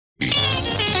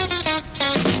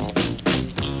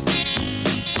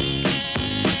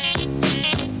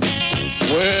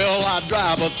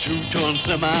2-ton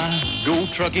semi, go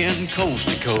trucking coast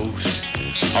to coast.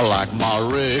 I like my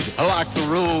rig, I like the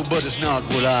road, but it's not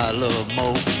what I love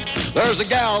most. There's a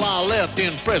gal I left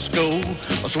in Frisco,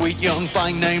 a sweet young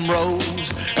thing named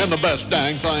Rose. And the best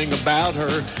dang thing about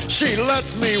her, she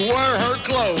lets me wear her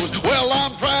clothes. Well,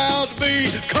 I'm proud to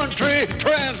be country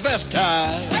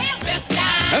transvestite.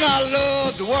 And I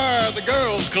love to wear the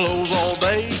girls' clothes all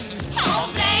day.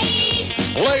 All day.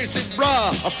 Lacy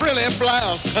bra, a frilly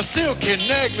blouse, a silky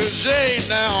negligee.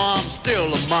 Now I'm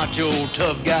still a macho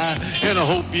tough guy, and I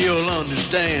hope you'll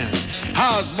understand.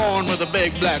 I was born with a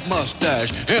big black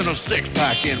mustache and a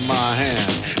six-pack in my hand.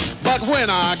 But when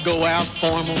I go out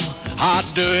formal, I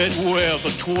do it with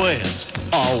a twist.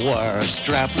 I'll wear a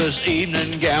strapless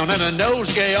evening gown and a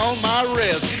nosegay on my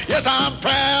wrist. Yes, I'm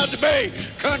proud to be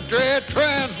country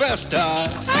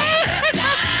transvestite.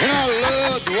 And I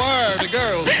love to wear the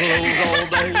girls' clothes all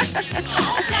day.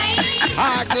 All day.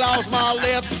 I gloss my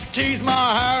lips, tease my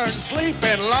hair, and sleep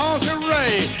in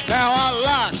lingerie. Now I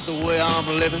like the way I'm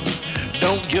living.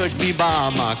 Don't judge me by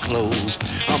my clothes.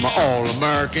 I'm an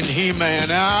all-American He-Man.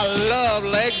 I love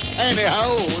legs,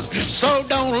 pantyhose. So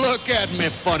don't look at me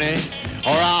funny,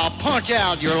 or I'll punch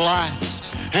out your lights.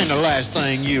 And the last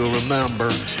thing you'll remember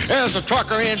is a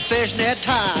trucker in fishnet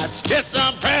tights. Yes,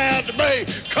 I'm proud to be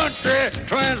country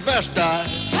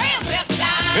transvestite.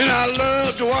 Transvestite. And I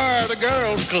love to wear the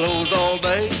girls' clothes all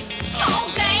day. All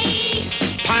day.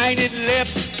 Painted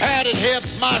lips, padded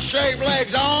hips, my shaved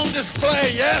legs on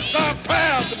display. Yes, I'm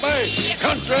proud to be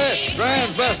country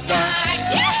transvestite.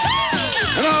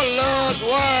 Yahoo! And I love to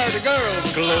wear the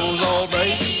girls' clothes all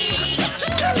day.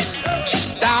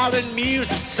 Styling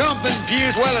music, something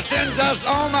fuse, well, it sends us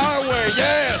on our way.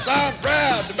 Yes, I'm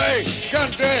proud to be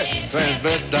country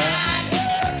transvestite.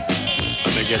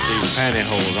 Let me get these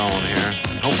pantyhose on here.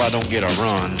 Hope I don't get a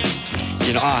run.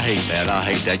 You know, I hate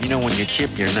that. You know, when you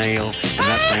chip your nail and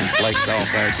that thing flakes off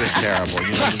there, it's just terrible.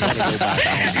 You know, you gotta go back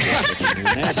home and get it. You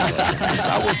know, that's,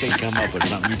 I wish they'd come up with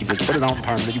something. You could just put it on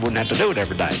permanent. You wouldn't have to do it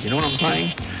every day. You know what I'm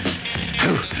saying?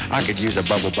 Whew, I could use a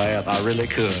bubble bath. I really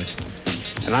could.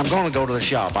 And I'm going to go to the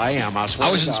shop. I am. I swear.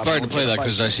 I was inspired to play that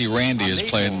because I see Randy is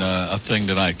playing a thing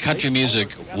tonight. Country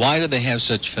music. Why do they have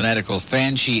such fanatical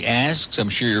fans? She asks. I'm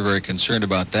sure you're very concerned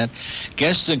about that.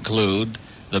 Guests include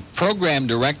the program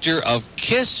director of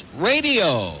KISS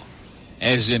Radio,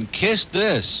 as in Kiss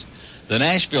This, the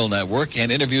Nashville Network,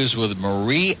 and interviews with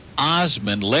Marie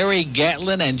Osmond, Larry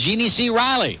Gatlin, and Jeannie C.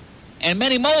 Riley, and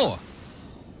many more.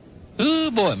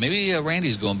 Ooh, boy, maybe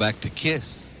Randy's going back to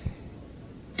KISS.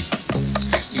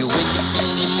 You wake up in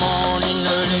the morning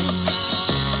early.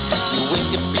 You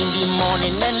wake up in the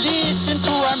morning and listen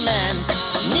to our man.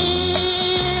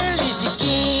 Neil is the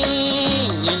king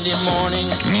in the morning.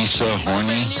 Misa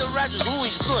horny. Neil Rogers, who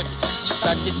is good.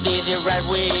 Start the day the right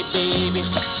way, baby.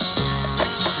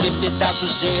 Flip it out to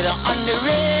Zeta on the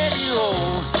radio.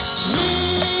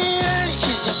 Neil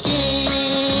is the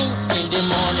king in the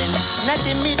morning. Not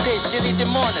the midday, silly the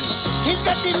morning. He's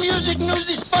got the music, news,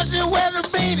 the sports, and weather,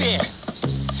 baby.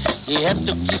 You have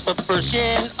to keep a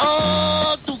person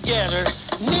all together.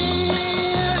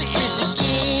 Neil is the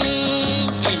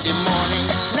king in the morning.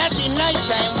 Not the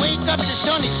nighttime, wake up, the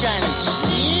sun is shining.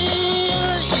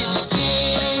 Neil is the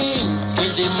king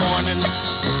in the morning.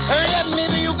 Hurry up,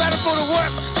 maybe you gotta go to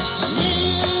work.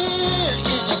 Neil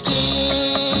is the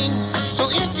king. So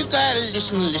if you gotta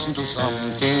listen to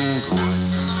something good.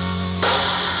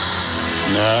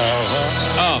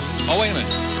 Oh, wait a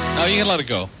minute. No, you can let it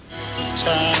go.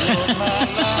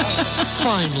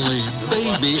 Finally,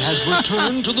 Baby has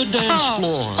returned to the dance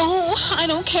floor. Oh, I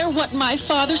don't care what my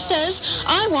father says.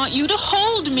 I want you to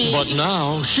hold me. But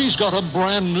now she's got a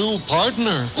brand new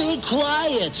partner. Be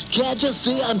quiet. Can't you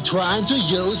see I'm trying to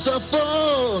use the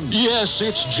phone? Yes,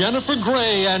 it's Jennifer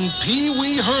Grey and Pee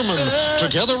Wee Herman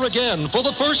together again for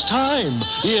the first time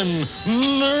in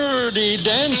Nerdy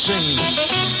Dancing.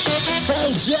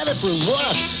 Hey, Jennifer,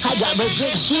 look. I got my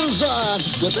big shoes on.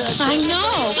 I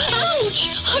know. Ouch!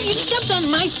 Oh, you stepped on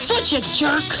my foot, you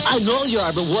jerk. I know you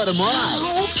are, but what am I?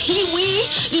 Oh, Pee-wee,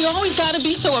 do you always gotta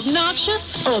be so obnoxious?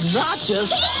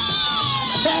 Obnoxious?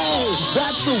 Hey,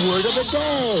 that's the word of the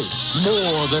day.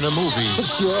 More than a movie.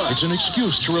 Sure. It's an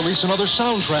excuse to release another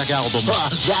soundtrack album.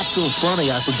 That's so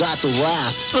funny, I forgot to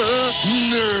laugh.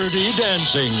 Nerdy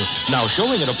Dancing. Now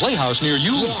showing at a playhouse near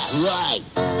you. Yeah, right.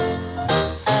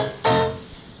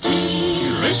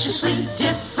 Deliciously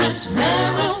different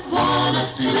marijuana.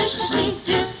 Deliciously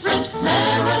different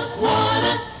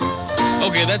marijuana.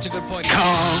 Okay, that's a good point.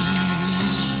 Come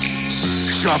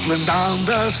shuffling down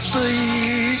the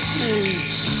street.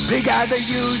 We gotta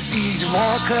use these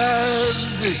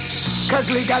walkers, 'cause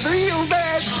we got real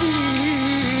bad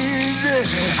feet.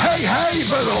 Hey, hey,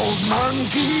 but old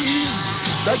monkeys,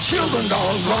 the children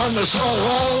don't run us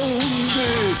around.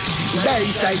 They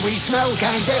say we smell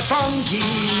kind of funky,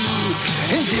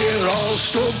 and they're all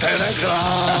stood to the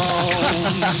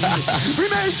ground. We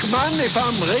make money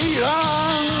from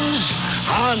reruns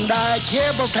on the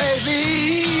cable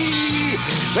TV,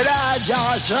 but I'd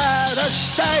just rather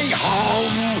stay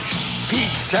home.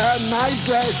 Pizza, nice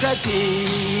glass of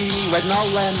tea with no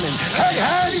lemon. Hey,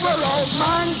 hey, we're old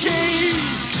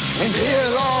monkeys, and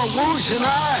they're all whooshing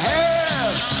our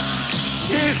hair.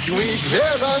 This week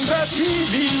we're on the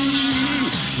TV,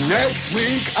 next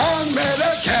week on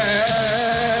Medicare.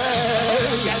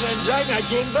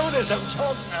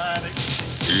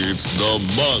 It's the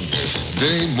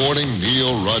Monday Morning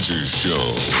Neil Rogers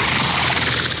Show.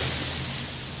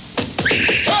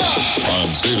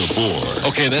 On Zeta 4.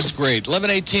 Okay, that's great.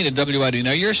 11:18 at WID.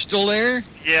 Now, you're still there?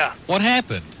 Yeah. What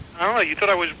happened? I don't know. You thought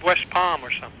I was West Palm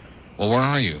or something. Well, where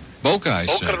are you? Boca, I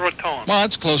said. Boca Raton. Well,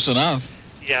 that's close enough.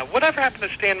 Yeah. Whatever happened to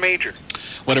Stan Major?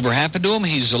 Whatever happened to him,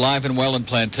 he's alive and well in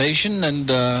Plantation, and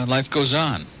life goes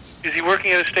on. Is he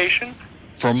working at a station?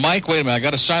 For Mike, wait a minute. I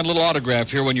got a signed little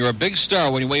autograph here. When you're a big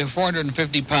star, when you weigh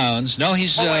 450 pounds. No,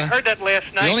 he's... I heard that last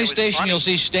night. The only It was station funny. you'll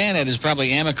see Stan at is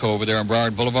probably Amico over there on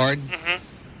Broward Boulevard. Mm-hmm.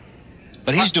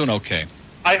 But he's doing okay.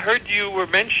 I heard you were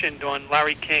mentioned on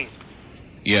Larry King.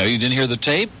 Yeah, you didn't hear the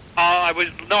tape? I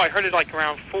heard it like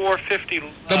around 4:50. No,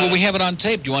 but we have it on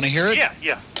tape. Do you want to hear it?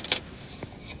 Yeah.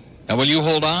 Now, will you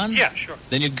hold on? Yeah, sure.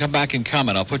 Then you can come back and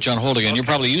comment. I'll put you on hold again. Okay. You're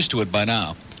probably used to it by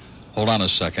now. Hold on a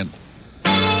second.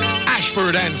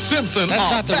 Ashford and Simpson. That's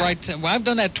are not the back. right time. Well, I've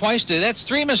done that twice today. That's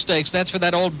 3 mistakes. That's for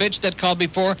that old bitch that called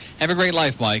before. Have a great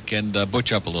life, Mike, and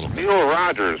butch up a little bit. Neil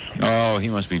Rogers. Oh, he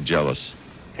must be jealous.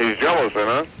 He's jealous,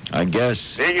 huh? I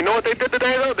guess. Yeah, you know what they did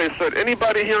today, though? They said,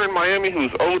 anybody here in Miami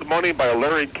who's owed money by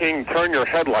Larry King, turn your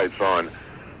headlights on.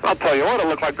 I'll tell you what, it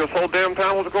looked like this whole damn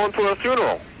town was going to a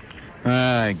funeral.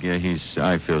 I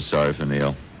feel sorry for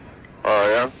Neil. Oh,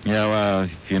 yeah? Yeah, well,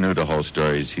 if you knew the whole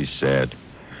story, he's sad.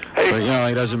 Hey, But,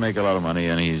 he doesn't make a lot of money,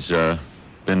 and he's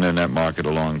been in that market a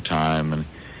long time, and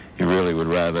he really would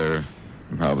rather,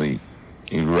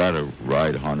 he'd rather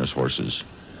ride harness horses.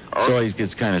 So he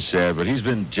gets kind of sad, but he's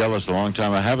been jealous a long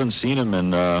time. I haven't seen him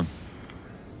in,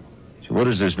 what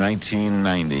is this,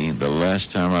 1990. The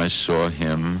last time I saw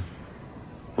him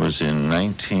was in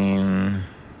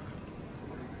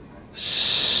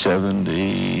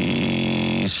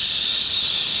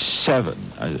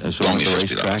 1977. I saw him at the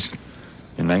racetrack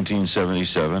in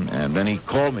 1977, and then he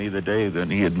called me the day that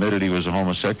he admitted he was a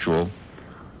homosexual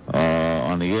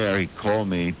on the air. He called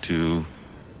me to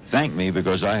thank me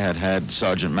because I had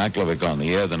Sergeant Maklovic on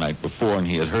the air the night before, and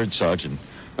he had heard Sergeant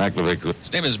Maklovic, who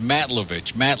His name is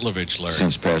Matlovich, Larry.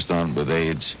 since passed on with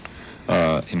AIDS,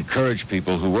 encouraged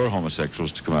people who were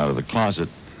homosexuals to come out of the closet,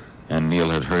 and Neil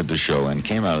had heard the show and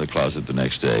came out of the closet the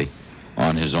next day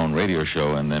on his own radio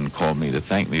show and then called me to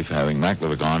thank me for having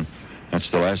Maklovic on. That's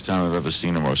the last time I've ever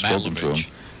seen him or spoken to him.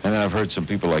 And then I've heard some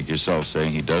people like yourself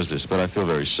saying he does this, but I feel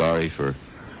very sorry for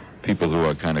people who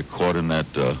are kind of caught in that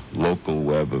local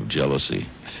web of jealousy.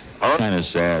 Kind of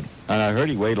sad. And I heard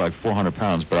he weighed like 400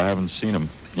 pounds, but I haven't seen him.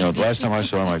 The last time I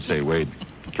saw him, I'd say he weighed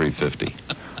 350.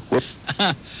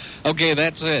 Okay,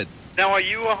 that's it. Now, are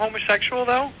you a homosexual,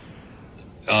 though?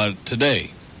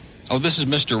 Today. Oh, this is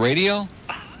Mr. Radio?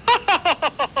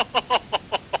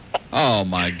 Oh,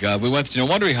 my God. No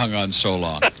wonder he hung on so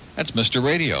long. That's Mr.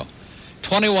 Radio.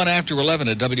 21 after 11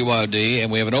 at WID,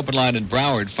 and we have an open line in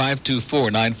Broward,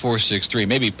 524-9463.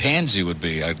 Maybe Pansy would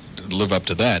be. I'd live up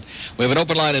to that. We have an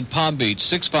open line in Palm Beach,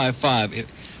 655.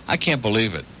 I can't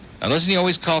believe it. Now, doesn't he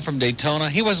always call from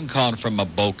Daytona? He wasn't calling from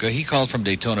Boca. He called from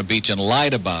Daytona Beach and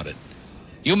lied about it.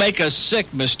 You make us sick,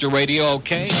 Mr. Radio,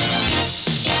 okay?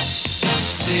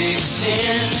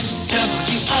 610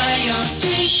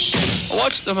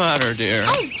 What's the matter, dear?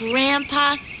 Oh,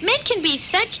 Grandpa, men can be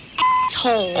such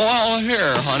assholes. Well,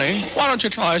 here, honey. Why don't you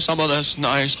try some of this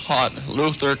nice, hot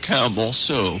Luther Campbell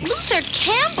soup? Luther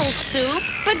Campbell soup?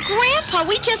 But, Grandpa,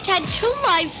 we just had 2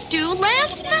 live stew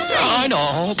last night. Yeah, I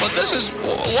know, but this is,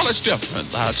 well, it's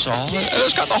different, that's all.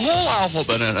 It's got the whole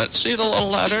alphabet in it. See the little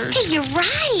letters? Hey, you're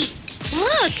right.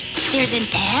 Look, there's an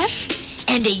F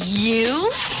and a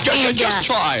U and Just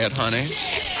try it, honey.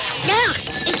 Ugh,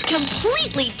 it's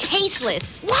completely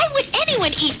tasteless. Why would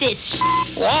anyone eat this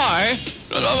Why?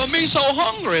 Me so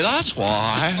hungry, that's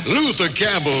why. Luther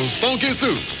Campbell's Funky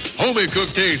Soups. Homie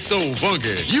cooked tastes so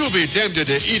funky, you'll be tempted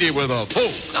to eat it with a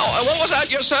fork. No, what was that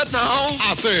you said now?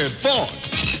 I said fork.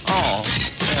 Oh,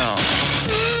 yeah.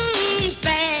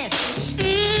 Bad.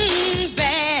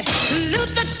 Bad.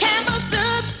 Luther Campbell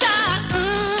soup star.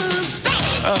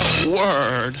 Bad.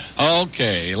 Word. Oh,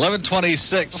 Okay,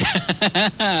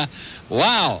 11:26.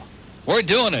 Wow, we're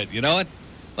doing it. You know what?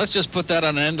 Let's just put that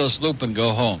on an endless loop and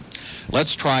go home.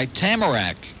 Let's try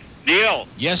Tamarack. Neil,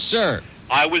 Yes, sir.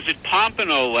 I was at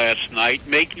Pompano last night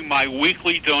making my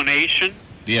weekly donation,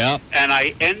 Yeah. and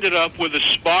I ended up with a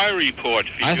spy report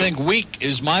for you. I think weak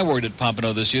is my word at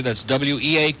Pompano this year. That's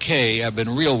W-E-A-K. I've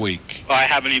been real weak. I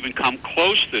haven't even come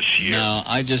close this year. No,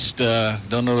 I just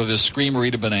don't know the scream or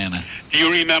eat a banana. Do you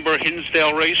remember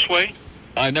Hinsdale Raceway?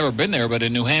 I've never been there, but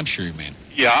in New Hampshire, you mean?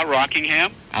 Yeah,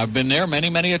 Rockingham. I've been there many,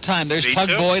 many a time. There's Me Tug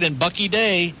too. Boyd and Bucky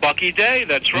Day. Bucky Day,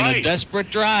 that's In right. a desperate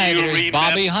drive. Do you There's remem-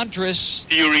 Bobby Huntress.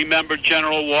 Do you remember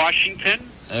General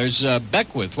Washington? There's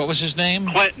Beckwith. What was his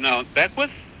name? No, Beckwith.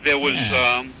 There was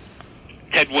Yeah.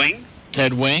 Ted Wing.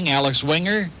 Ted Wing, Alex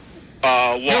Winger.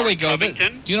 Warren Here we go.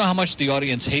 Covington. Do you know how much the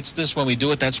audience hates this when we do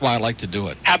it? That's why I like to do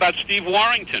it. How about Steve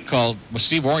Warrington?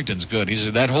 Steve Warrington's good.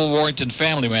 He's that whole Warrington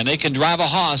family, man. They can drive a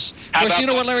horse. Of course, you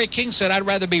know what Larry King said? I'd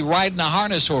rather be riding a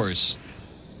harness horse.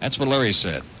 That's what Larry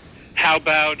said. How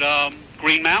about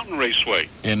Green Mountain Raceway?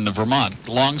 In Vermont.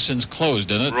 Long since closed,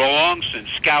 isn't it? Skowhegan.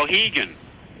 Skowhegan.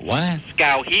 What?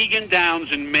 Skowhegan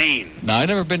Downs in Maine. No, I've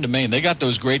never been to Maine. They got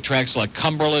those great tracks like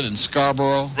Cumberland and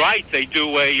Scarborough. Right, they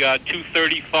do a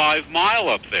 235 mile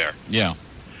up there. Yeah.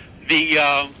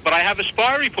 But I have a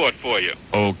spy report for you.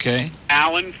 Okay.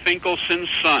 Alan Finkelson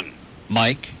son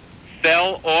Mike.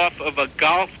 fell off of a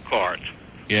golf cart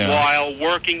Yeah. while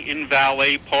working in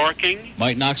valet parking.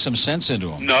 Might knock some sense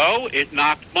into him. No, it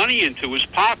knocked money into his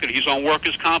pocket. He's on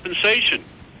workers' compensation.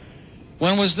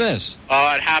 When was this?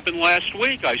 It happened last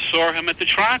week. I saw him at the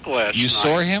track last You night.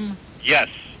 saw him? Yes,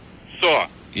 saw.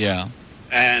 Yeah.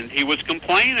 And he was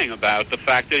complaining about the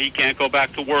fact that he can't go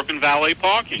back to work in valet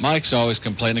parking. Mike's always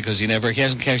complaining because he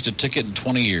hasn't cashed a ticket in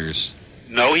 20 years.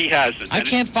 No, he hasn't. I And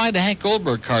can't find the Hank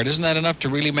Goldberg card. Isn't that enough to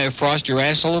really frost your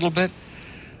ass a little bit?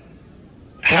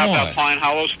 How Boy. about Pine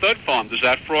Hollow Stud Farm? Does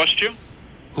that frost you?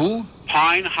 Who?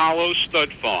 Pine Hollow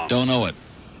Stud Farm. Don't know it.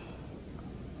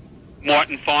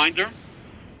 Martin Finder,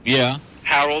 Yeah.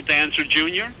 Harold Dancer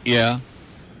Jr., Yeah.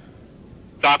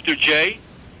 Dr. J.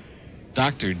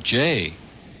 Dr. J.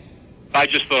 I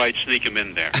just thought I'd sneak him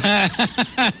in there.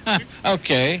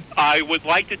 Okay. I would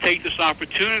like to take this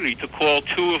opportunity to call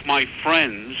two of my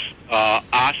friends,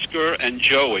 Oscar and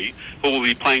Joey, who will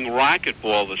be playing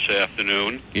racquetball this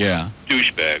afternoon. Yeah.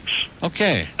 Douchebags.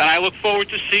 Okay. And I look forward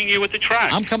to seeing you at the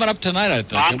track. I'm coming up tonight, I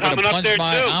think. I'm gonna coming up plunge there, too.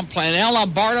 I'm playing. El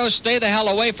Lombardo, stay the hell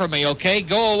away from me, okay?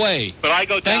 Go away. But I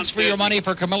go Thanks for downstairs- your money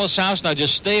for Camilla's house. Now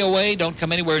just stay away. Don't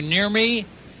come anywhere near me.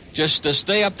 Just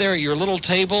stay up there at your little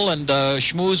table and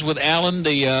schmooze with Alan,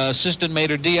 the assistant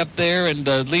maitre d' up there, and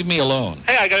leave me alone.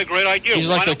 Hey, I got a great idea. He's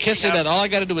Why like the don't we kissy have- that all I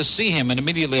got to do is see him, and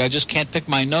immediately I just can't pick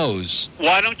my nose.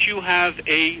 Why don't you have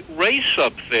a race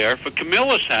up there for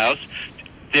Camilla's house?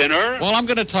 Dinner? Well, I'm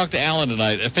going to talk to Alan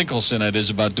tonight, Finkelson, it is,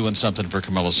 about doing something for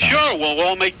Camilla's house. Sure, we'll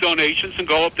all make donations and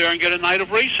go up there and get a night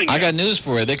of racing. I got news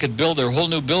for you. They could build their whole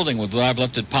new building with what I've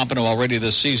left at Pompano already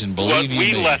this season. What Believe you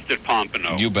we me. left at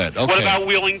Pompano. You bet. Okay. What about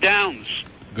Wheeling Downs?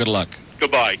 Good luck.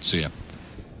 Goodbye. See ya.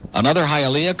 Another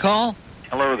Hialeah call?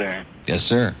 Hello there. Yes,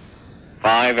 sir.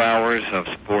 5 hours of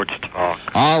sports talk.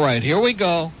 All right, here we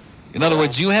go. In other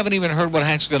words, you haven't even heard what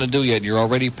Hank's going to do yet, and you're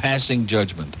already passing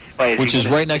judgment, Wait, which he is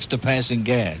gonna- right next to passing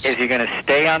gas. Is he going to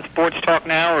stay on sports talk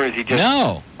now, or is he just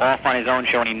No. off on his own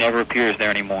show and he never appears there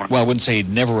anymore? Well, I wouldn't say he'd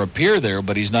never appear there,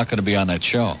 but he's not going to be on that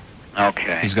show.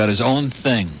 Okay. He's got his own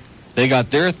thing. They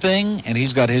got their thing, and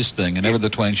he's got his thing, and never the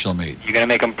twain shall meet. You're going to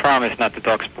make him promise not to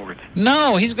talk sports.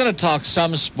 No, he's going to talk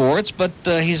some sports, but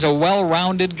he's a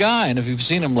well-rounded guy, and if you've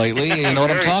seen him lately, you know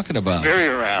what I'm Very- talking about. Very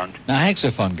around. Now, Hank's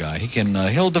a fun guy.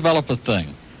 He'll develop a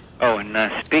thing. Oh, and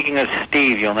speaking of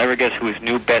Steve, you'll never guess who his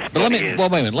new best But buddy is. wait a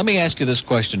minute. Let me ask you this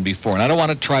question before, and I don't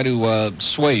want to try to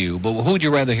sway you, but who would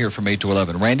you rather hear from 8 to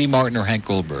 11, Randy Martin or Hank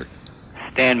Goldberg?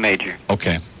 Stan Major.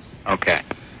 Okay. Okay.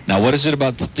 Now, what is it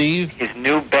about Steve His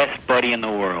new best buddy in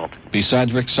the world,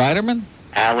 besides Rick Siderman?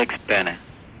 Alex Bennett.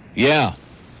 Yeah.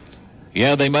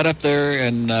 Yeah, they met up there,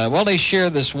 and, they share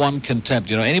this one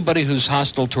contempt. You know, anybody who's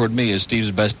hostile toward me is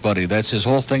Steve's best buddy. That's his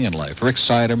whole thing in life. Rick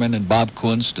Siderman and Bob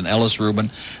Kunst and Ellis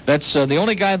Rubin. That's the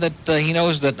only guy that he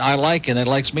knows that I like and that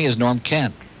likes me is Norm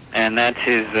Kent. And that's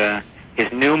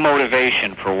his new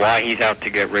motivation for why he's out to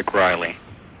get Rick Riley.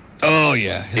 Oh,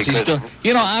 yeah.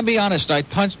 I'll be honest.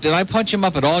 Did I punch him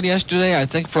up at all yesterday? I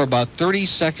think for about 30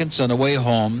 seconds on the way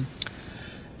home.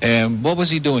 And what was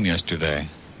he doing yesterday?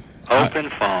 Open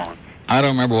phone. I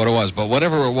don't remember what it was, but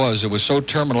whatever it was so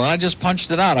terminal. And I just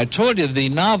punched it out. I told you the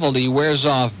novelty wears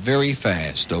off very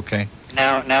fast, okay?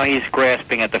 Now he's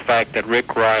grasping at the fact that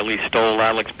Rick Riley stole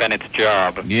Alex Bennett's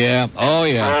job. Yeah. Oh,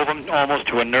 yeah. Drove him almost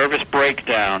to a nervous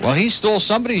breakdown. Well, he stole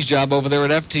somebody's job over there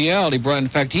at FTL. In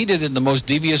fact, he did it in the most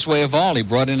devious way of all. He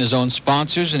brought in his own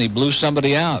sponsors, and he blew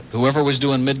somebody out, whoever was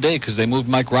doing midday, because they moved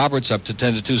Mike Roberts up to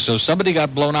 10 to 2. So somebody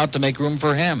got blown out to make room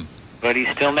for him. But he's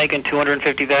still making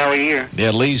 $250,000 a year. Yeah,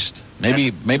 at least.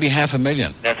 Maybe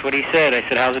 $500,000. That's what he said. I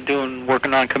said, how's it doing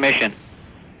working on commission?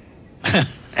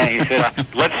 And he said,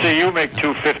 let's see you make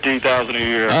 $250,000 a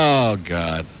year. Oh,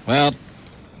 God. Well,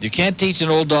 you can't teach an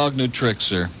old dog new tricks,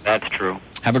 sir. That's true.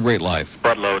 Have a great life.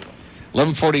 Buttload.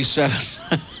 11:47.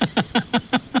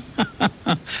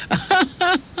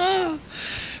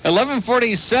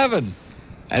 11:47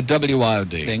 at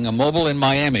WIOD. A mobile in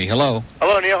Miami. Hello.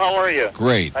 Hello, Neil. How are you?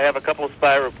 Great. I have a couple of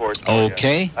spy reports for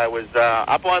Okay. you. I was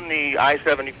up on the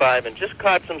I-75 and just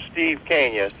caught some Steve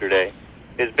Kane yesterday.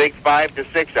 His big 5 to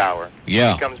 6 hour.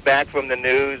 Yeah. He comes back from the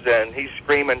news and he's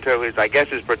screaming to his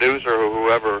producer or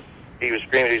whoever he was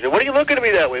screaming. He said, "What are you looking at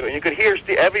me that way?" And you could hear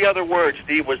every other word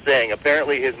Steve was saying.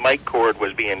 Apparently his mic cord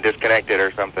was being disconnected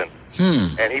or something.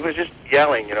 And he was just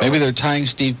yelling, Maybe they're tying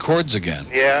Steve cords again.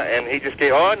 Yeah, and he just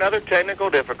gave, another technical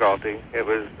difficulty. It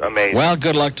was amazing. Well,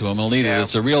 good luck to him. He'll need it.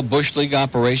 It's a real Bush League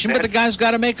operation, but the guy's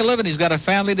got to make a living. He's got a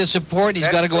family to support. He's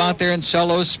got to go out there and sell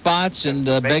those spots and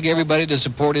beg everybody to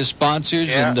support his sponsors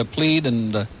and plead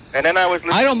and then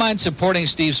I don't mind supporting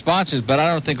Steve's sponsors, but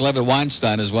I don't think Levitt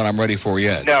Weinstein is what I'm ready for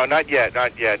yet. No, not yet.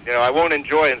 I won't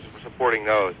enjoy supporting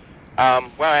those.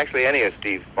 Well, actually, any of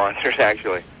Steve's sponsors,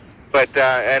 actually. But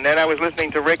and then I was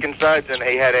listening to Rick and Suds, and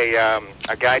he had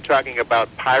a guy talking about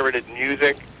pirated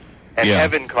music, and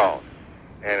Evan called.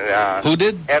 And who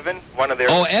did? Evan, one of their.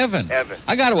 Oh, Evan. Evan.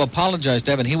 I got to apologize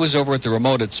to Evan. He was over at the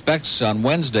remote at Specs on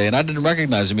Wednesday, and I didn't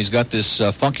recognize him. He's got this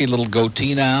funky little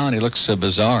goatee now, and he looks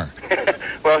bizarre.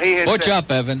 Well, he has. What's up,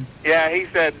 Evan? Yeah, he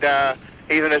said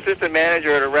he's an assistant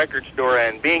manager at a record store,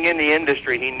 and being in the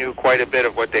industry, he knew quite a bit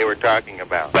of what they were talking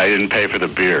about. I didn't pay for the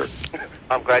beer.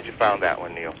 I'm glad you found that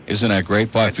one, Neil. Isn't that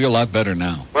great? Boy, I feel a lot better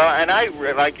now. Well, and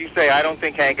like you say, I don't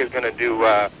think Hank is going to do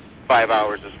 5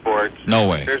 hours of sports. No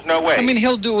way. There's no way. I mean,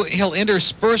 he'll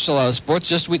intersperse a lot of sports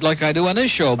just like I do on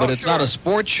this show, but it's not a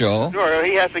sports show. Sure,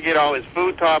 he has to get all his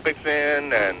food topics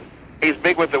in, and he's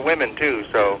big with the women, too,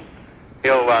 so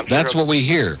he'll... That's what we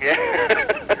hear.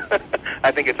 Yeah.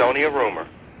 I think it's only a rumor.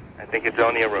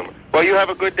 Well, you have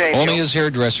a good day, Only Neil. his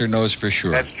hairdresser knows for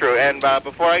sure. That's true. And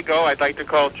before I go, I'd like to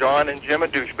call John and Jim a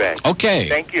douchebag. Okay.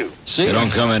 Thank you. See? They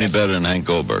don't come any better than Hank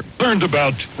Goldberg. Learned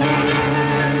about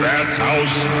that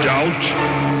house doubt.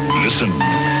 Listen.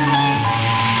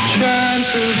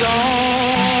 Chances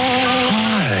are.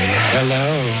 Hi.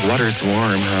 Hello. Water's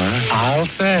warm, huh? I'll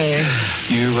say.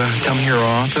 You come here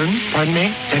often? Pardon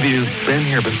me? Have you been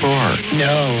here before?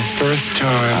 No, first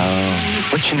time.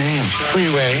 Oh. What's your name?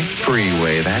 Freeway.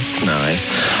 Freeway, that's nice.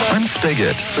 I'm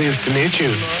Spigot. Pleased to meet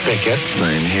you, Spigot.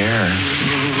 Same here.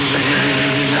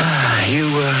 You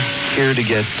here to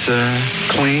get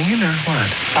clean or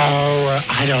what? Oh,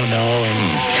 I don't know.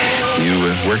 You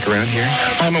work around here?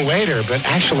 I'm a waiter, but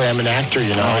actually I'm an actor,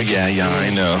 you know. Oh, yeah, I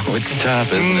know. It's tough,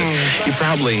 isn't it? You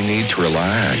probably need to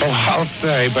relax. Oh, I'll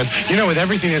say, but, with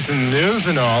everything that's in the news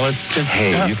and all, it's just...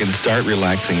 Hey, you can start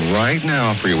relaxing right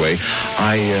now, Freeway.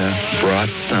 I brought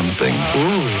something.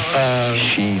 Ooh,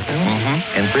 sheath.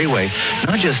 And Freeway,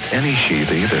 not just any sheath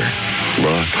either.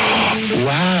 Look.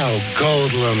 Wow,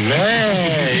 gold lame.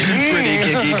 Pretty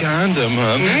kicky condom,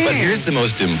 huh? But here's the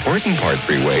most important part,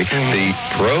 Freeway. The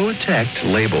Protect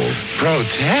label.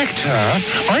 Protect, huh?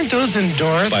 Aren't those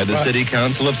endorsed by the City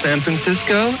Council of San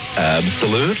Francisco?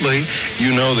 Absolutely.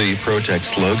 You know the Protect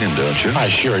slogan, don't you? I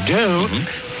sure do.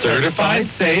 Certified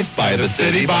safe by the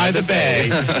city, by the bay.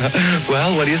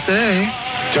 Well, what do you say?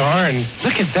 Darn,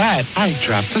 look at that. I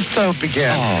dropped the soap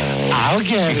again. Oh. I'll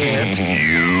get it.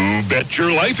 You bet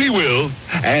your life he will.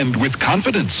 And with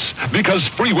confidence, because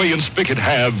Freeway and Spigot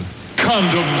have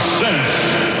condom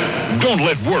sense. Don't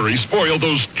let worry spoil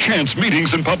those chance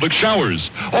meetings and public showers.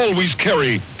 Always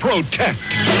carry Protect.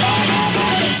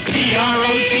 Protect.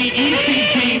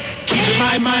 Keeping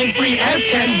my mind free as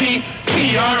can be.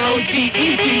 Protect.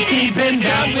 Been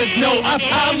down with no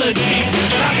apology.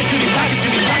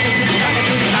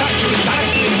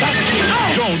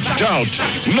 Don't doubt.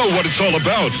 Know what it's all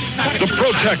about. The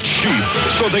Protect sheath,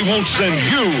 so they won't send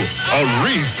you a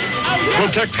wreath.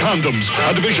 Protect Condoms,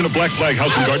 a division of Black Flag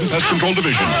House and Garden Pest Control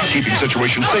Division, keeping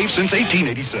situations safe since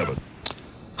 1887.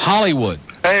 Hollywood.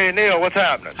 Hey, Neil, what's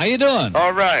happening? How you doing?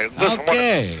 All right. Listen,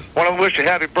 Okay. want to wish you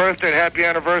happy birthday and happy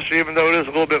anniversary, even though it is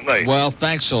a little bit late. Well,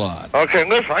 thanks a lot. Okay,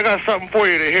 listen, I got something for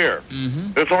you to hear.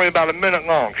 Mm-hmm. It's only about a minute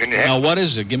long. Can you Now, what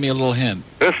is it? Give me a little hint.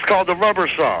 This is called the Rubber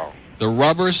Song. The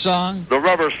Rubber Song? The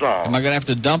Rubber Song. Am I going to have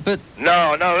to dump it?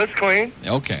 No, it's clean.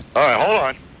 Okay. All right, hold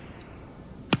on.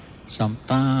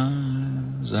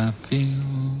 Sometimes I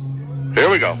feel... Here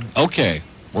we go. Okay,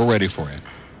 we're ready for you.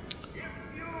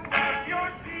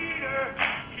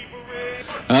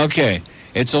 Okay,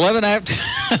 it's 11 after...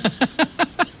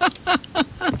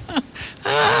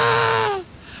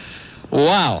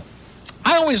 Wow.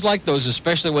 I always like those,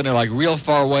 especially when they're like real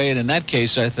far away, and in that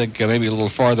case, I think maybe a little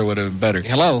farther would have been better.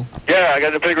 Hello? Yeah, I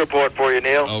got the big report for you,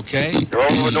 Neil. Okay. You're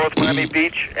over with North Miami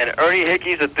Beach, and Ernie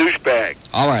Hickey's a douchebag.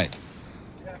 All right.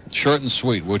 Short and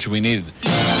sweet, which we needed.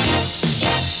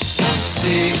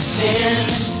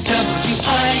 610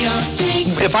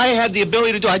 WIOD. If I had the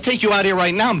ability to do, I'd take you out here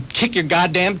right now and kick your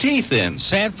goddamn teeth in.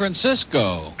 San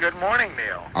Francisco. Good morning,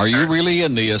 Neil. Are you really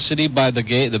in the city by the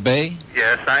bay?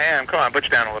 Yes, I am. Come on, put you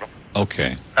down a little.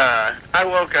 Okay. I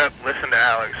woke up, listened to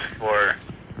Alex for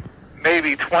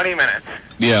maybe 20 minutes.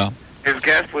 Yeah. His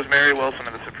guest was Mary Wilson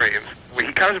of the Supremes. When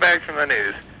he comes back from the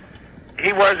news,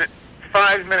 he wasn't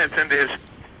 5 minutes into his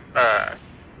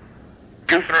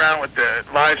goofing around with the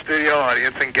live studio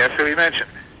audience, and guess who he mentioned?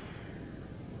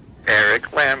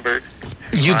 Eric Lambert.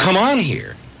 You come on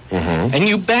here, and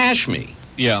you bash me.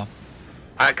 Yeah.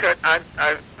 I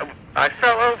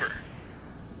fell over.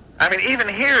 I mean, even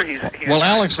here, he's Well,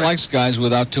 Alex likes guys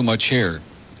without too much hair.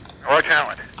 Or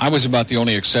talent. I was about the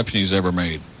only exception he's ever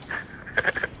made.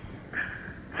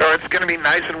 So it's going to be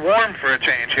nice and warm for a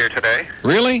change here today.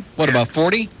 Really? What, about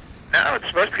 40? No, it's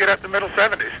supposed to get up to middle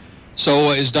 70s.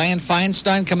 So is Dianne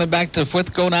Feinstein coming back to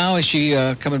Fwithco now? Is she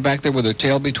coming back there with her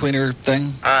tail between her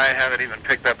thing? I haven't even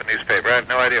picked up a newspaper. I have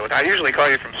no idea what. I usually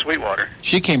call you from Sweetwater.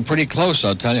 She came pretty close,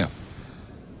 I'll tell you.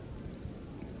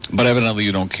 But evidently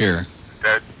you don't care.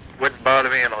 That wouldn't bother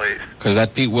me in the least. Because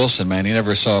that Pete Wilson, man, he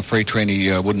never saw a freight train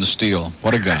he wouldn't steal.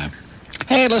 What a guy.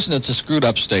 Hey, listen, it's a screwed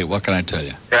up state. What can I tell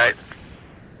you? Right.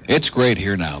 It's great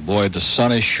here now. Boy, the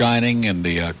sun is shining and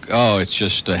it's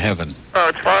just heaven. Oh,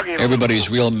 it's foggy. Everybody's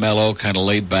real mellow, kind of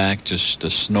laid back, just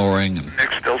snoring. And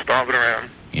Nick's still stomping around.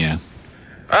 yeah.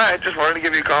 All right, just wanted to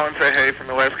give you a call and say hey from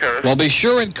the West Coast. Well, be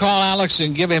sure and call Alex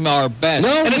and give him our best.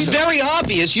 No, and it's very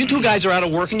obvious. You two guys are out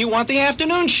of work and you want the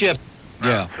afternoon shift.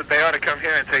 Yeah. So they ought to come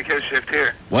here and take his shift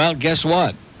here. Well, guess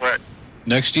what? What?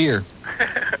 Next year.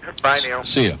 Bye, Neil.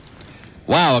 See ya.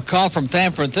 Wow, a call from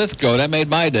San Francisco. That made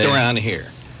my day. Around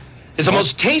here. It's the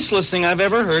most tasteless thing I've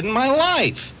ever heard in my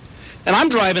life. And I'm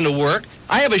driving to work.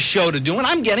 I have a show to do, and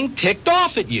I'm getting ticked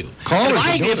off at you.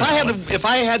 If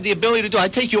I had the ability to do,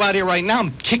 I'd take you out here right now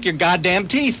and kick your goddamn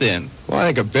teeth in. Well, I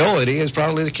think ability is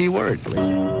probably the key word.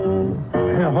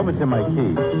 I hope it's in my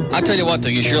key. I'll tell you one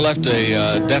thing. You sure left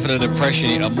a definite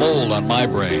impression, a mold on my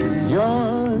brain.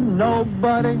 You're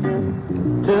nobody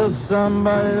till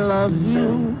somebody loves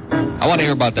you. I want to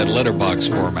hear about that letterbox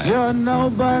format. You're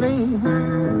nobody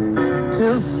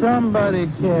till somebody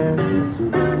cares.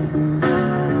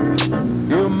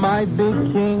 You might be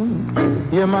king,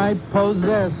 you might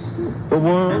possess the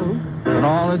world and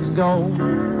all its gold,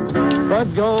 but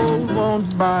gold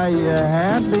won't buy you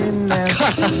happiness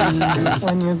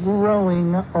when you're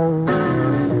growing old.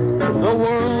 The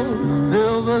world's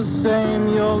still the same,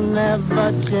 you'll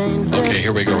never change it. Okay,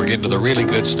 here we go. We're getting to the really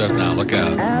good stuff now. Look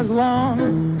out. As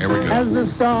long Here we go. as the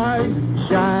stars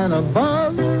shine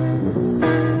above.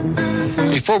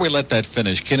 Before we let that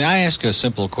finish, can I ask a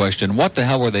simple question? What the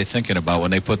hell were they thinking about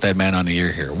when they put that man on the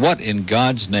air here? What in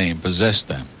God's name possessed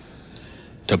them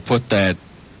to put that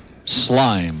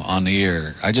slime on the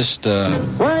air? I just,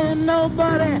 Well, ain't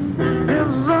nobody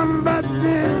is somebody.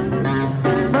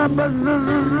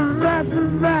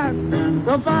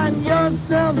 So find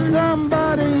yourself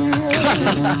somebody.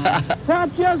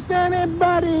 Not just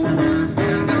anybody.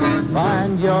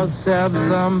 Find yourself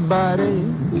somebody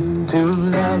to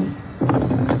love.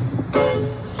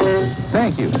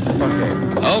 Thank you.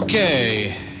 Okay.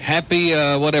 Happy,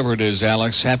 whatever it is,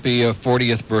 Alex. Happy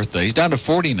 40th birthday. He's down to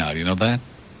 40 now. Do you know that?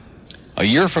 A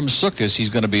year from Sukkot, he's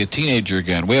going to be a teenager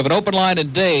again. We have an open line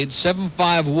in Dade,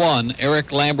 751,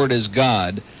 Eric Lambert is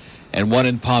God, and one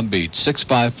in Palm Beach,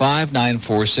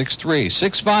 655-9463.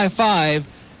 655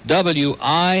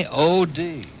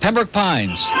 WIOD. Pembroke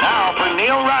Pines. Now for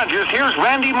Neil Rogers, here's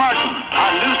Randy Martin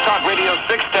on News Talk Radio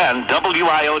 610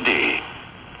 WIOD.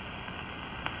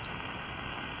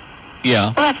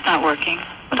 Yeah. Well, that's not working.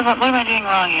 What am I doing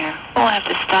wrong here? We'll have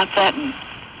to stop that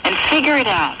and figure it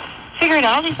out. Figure it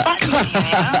out. All these buttons in here, you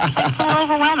know? It's like so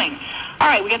overwhelming. All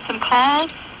right, we got some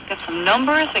calls. Got some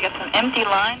numbers. I got some empty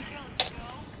lines.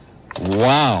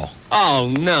 Wow. Oh,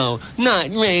 no. Not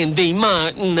Randy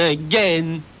Martin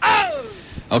again.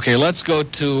 Okay, let's go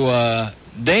to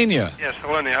Dania. Yes,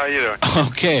 hello, Neil. How you doing?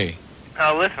 Okay.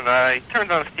 Listen, I turned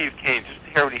on Steve Kane just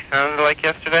to hear what he sounded like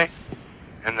yesterday.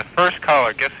 And the first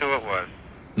caller, guess who it was?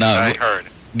 No, I heard.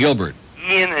 Gilbert.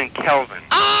 Ian and Kelvin.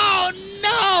 Oh,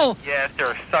 no! Yes, they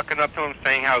were sucking up to him,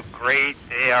 saying how great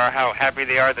they are, how happy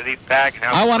they are that he's back. And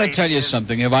how I want to great tell he you is.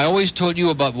 something. Have I always told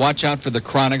you about watch out for the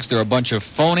Chronics? They're a bunch of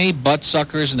phony butt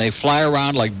suckers, and they fly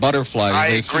around like butterflies. I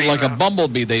They agree, fly like a man.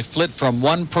 bumblebee. They flit from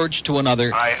one perch to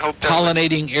another, I hope that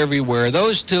pollinating everywhere.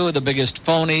 Those two are the biggest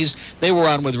phonies. They were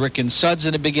on with Rick and Suds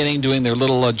in the beginning, doing their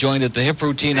little joint at the hip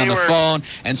routine on the phone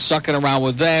and sucking around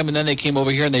with them, and then they came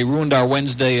over here and they ruined our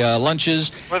Wednesday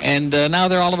lunches, and now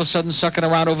they're all of a sudden sucking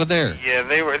around over there. Yeah,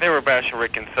 they were bashing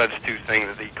Rick and Suds too, saying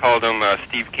that he called him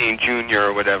Steve Kane Jr.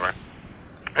 or whatever.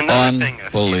 Another thing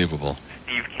Unbelievable.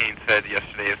 Steve Kane said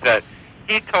yesterday is that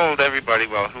he told everybody,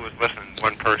 well, who was listening,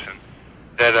 one person,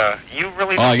 that you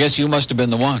really Oh, I guess you must have been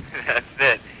the one. That's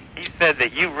it. He said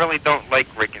that you really don't like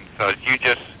Rick and Suds. You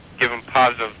just give him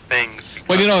positive things.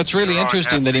 Well, you know, it's really They're all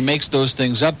interesting that he makes those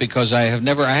things up because I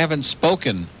haven't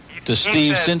spoken to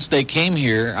Steve since they came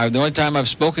here. The only time I've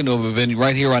spoken to him has been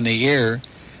right here on the air.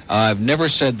 I've never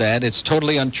said that. It's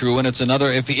totally untrue, and it's another.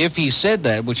 If he said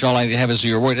that, which all I have is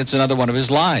your word, it's another one of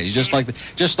his lies. Just like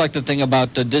the thing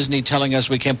about Disney telling us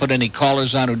we can't put any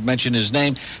callers on who'd mention his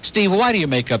name. Steve, why do you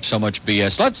make up so much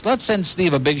BS? Let's send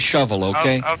Steve a big shovel,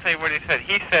 okay? I'll tell you what he said.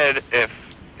 He said if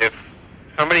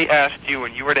somebody asked you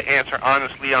and you were to answer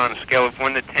honestly on a scale of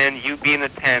 1 to 10, you being a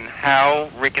 10, how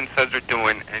Rick and Suds are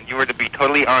doing, and you were to be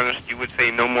totally honest, you would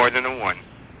say no more than a 1.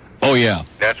 Oh yeah.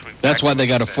 That's why they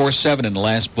got a 4.7 in the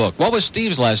last book. What was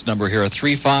Steve's last number here? A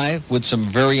 3.5 with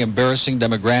some very embarrassing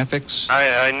demographics?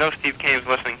 I know Steve Kane's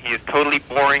listening. He is totally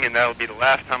boring, and that'll be the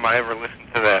last time I ever listen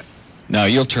to that. No,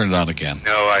 you'll turn it on again.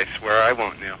 No, I swear I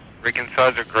won't, Neil. Rick and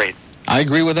Suds are great. I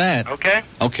agree with that. Okay?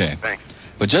 Okay. Thanks.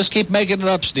 But just keep making it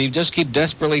up, Steve. Just keep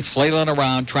desperately flailing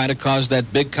around trying to cause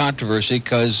that big controversy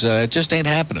because it just ain't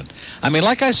happening. I mean,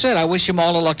 like I said, I wish him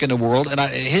all the luck in the world, and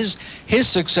his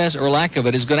success or lack of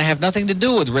it is going to have nothing to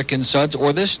do with Rick and Suds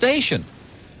or this station.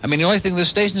 I mean, the only thing this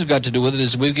station's got to do with it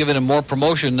is we've given him more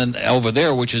promotion than over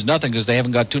there, which is nothing because they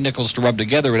haven't got 2 nickels to rub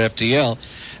together at FTL.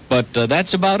 But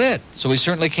that's about it. So he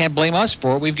certainly can't blame us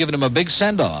for it. We've given him a big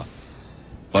send-off.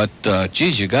 But,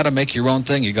 geez, you got to make your own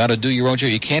thing. You got to do your own show.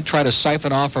 You can't try to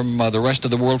siphon off from the rest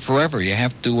of the world forever. You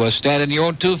have to stand on your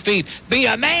own 2 feet. Be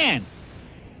a man,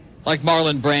 like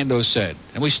Marlon Brando said.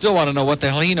 And we still want to know what the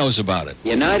hell he knows about it. The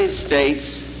United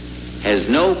States has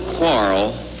no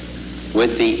quarrel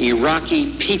with the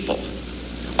Iraqi people.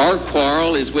 Our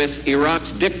quarrel is with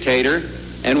Iraq's dictator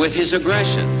and with his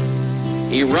aggression.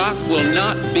 Iraq will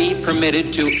not be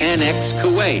permitted to annex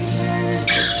Kuwait.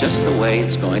 It's just the way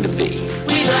it's going to be.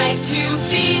 We like to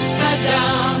feed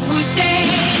Saddam Hussein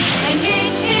and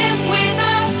hit him with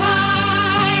a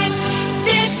pine.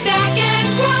 Sit back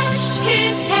and watch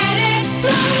his head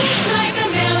explode like a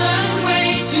melon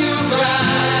way to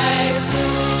ride.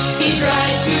 He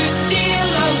tried to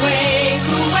steal away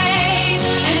Kuwait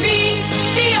and be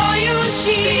the oil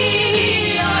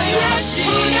sheik. Let's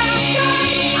put a gun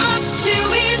up to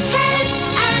his head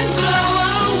and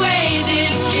blow away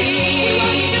this geek.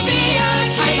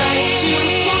 I like to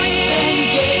point and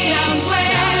get down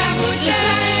where the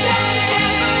sun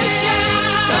never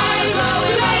shines.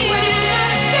 Like when I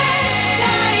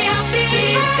tie up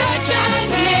his such and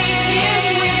mate him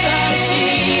with a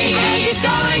sheet. He's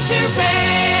going to pay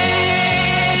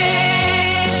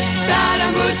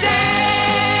Saddam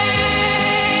Hussein,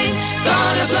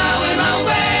 gonna blow him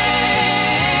away.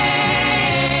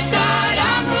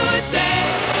 Saddam Hussein.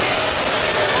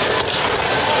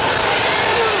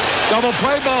 Double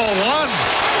play ball, 1.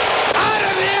 Out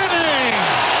of the inning!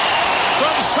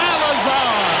 From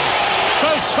Salazar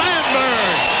to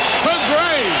Sandberg to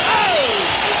Gray.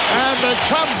 And the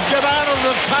Cubs get out of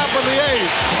the top of the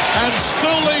 8th and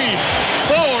still lead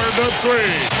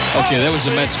 4-3. Okay, that was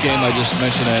the Mets game. I just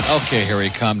mentioned that. Okay, Harry,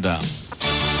 calm down.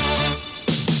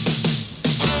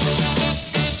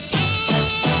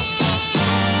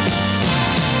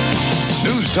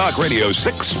 News Talk Radio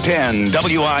 610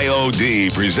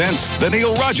 WIOD presents The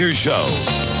Neil Rogers Show.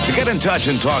 To get in touch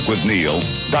and talk with Neil,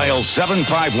 dial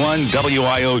 751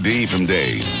 WIOD from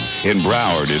Dave. In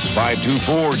Broward, it's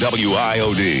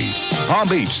 524-WIOD. Palm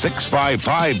Beach,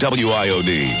 655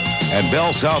 WIOD. And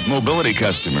Bell South Mobility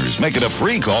customers, make it a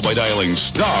free call by dialing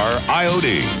star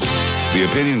IOD. The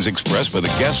opinions expressed by the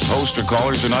guest, host, or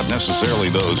callers are not necessarily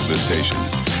those of this station.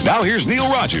 Now here's Neil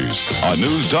Rogers on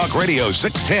News Talk Radio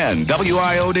 610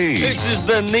 WIOD. This is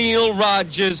the Neil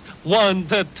Rogers 1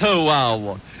 to 2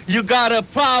 hour. You got a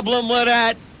problem with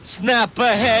that? Snap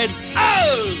ahead.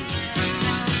 Oh!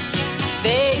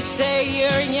 They say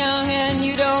you're young and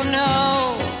you don't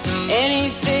know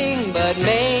anything but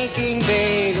making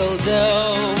bagel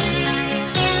dough.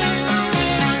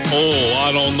 Oh,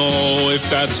 I don't know if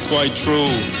that's quite true.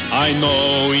 I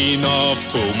know enough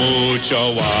to mooch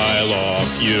a while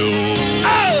off you.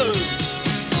 Oh!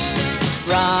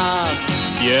 Rob.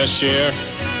 Yes, Cher.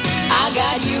 I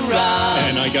got you, Rob.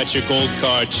 And I got your gold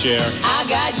card, Cher. I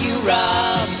got you,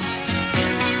 Rob.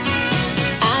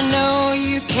 I know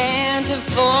you can't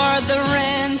afford the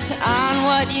rent on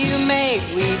what you make.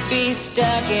 We'd be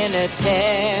stuck in a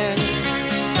tent.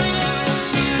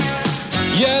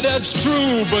 Yeah, that's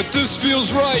true, but this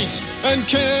feels right. And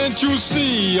can't you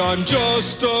see I'm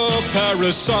just a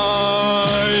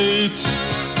parasite?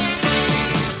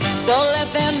 So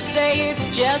let them say it's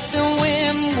just a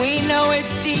whim. We know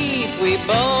it's deep. We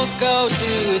both go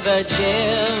to the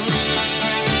gym.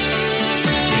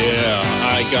 Yeah,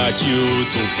 I got you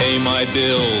to pay my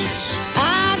bills.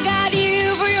 I got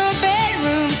you for your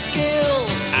bedroom skills.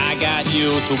 I got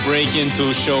you to break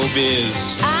into showbiz.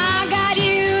 I got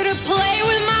you to play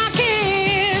with my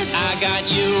kids. I got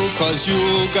you 'cause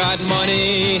you got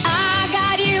money. I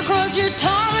got you 'cause you're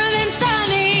taller than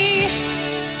Sunny.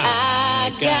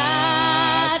 I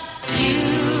got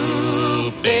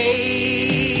you,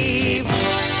 babe.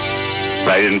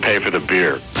 I didn't pay for the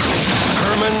beer.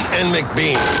 Herman and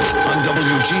McBean on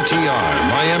WGTR,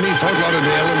 Miami, Fort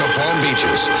Lauderdale, and the Palm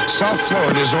Beaches. South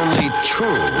Florida's only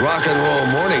true rock and roll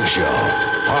morning show.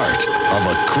 Part of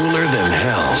a cooler than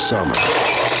hell summer.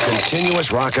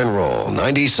 Continuous rock and roll,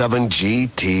 97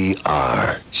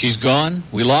 GTR. She's gone.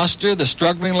 We lost her. The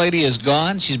struggling lady is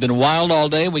gone. She's been wild all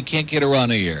day. We can't get her on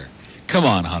the air. Come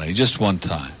on, honey, just one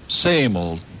time. Same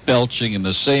old belching and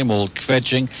the same old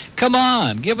fetching. Come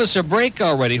on, give us a break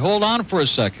already. Hold on for a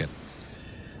second.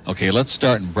 Okay, let's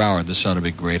start in Broward. This ought to be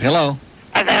great. Hello?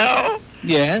 Hello?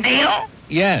 Yes? Neil?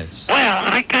 Yes. Well,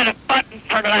 I got a button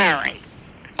for Larry.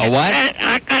 A what?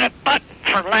 I got a button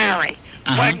for Larry.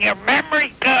 Uh-huh. When your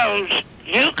memory goes,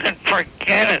 you can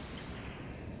forget it.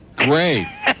 Great.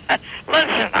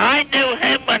 Listen, I knew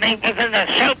him when he was in a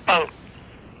showboat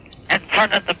in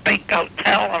front of the big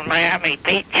hotel in Miami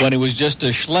Beach. When he was just a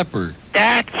schlepper.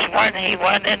 That's when he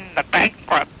went in the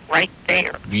bankrupt right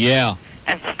there. Yeah.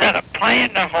 Instead of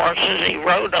playing the horses, he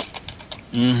rode them.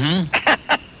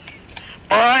 Mm-hmm.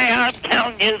 Boy, I'm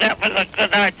telling you, that was a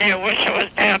good idea. Wish I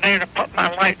was down there to put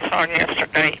my lights on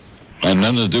yesterday. And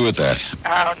nothing to do with that.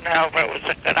 Oh, no, but it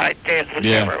was a good idea.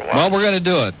 Whichever it was. Well, we're going to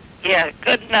do it. Yeah,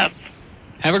 good enough.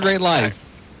 Have a great life.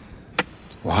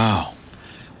 Wow.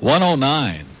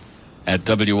 109 at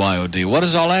WIOD. What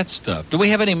is all that stuff? Do we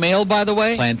have any mail, by the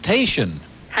way? Plantation.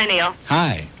 Hi, Neil.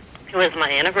 Hi. It was my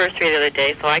anniversary the other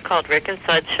day, so I called Rick and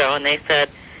Sud's show, and they said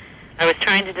I was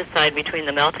trying to decide between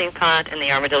the Melting Pot and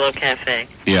the Armadillo Cafe.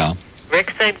 Yeah.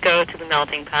 Rick said go to the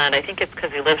Melting Pot. I think it's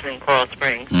because he lives in Coral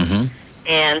Springs. Mm-hmm.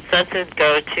 And Sud said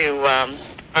go to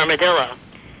Armadillo.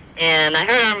 And I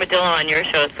heard Armadillo on your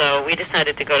show, so we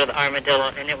decided to go to the Armadillo,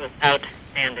 and it was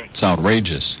outstanding. It's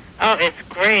outrageous. Oh, it's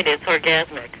great. It's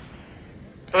orgasmic.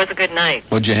 It was a good night.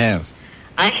 What'd you have?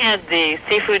 I had the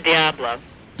seafood Diablo,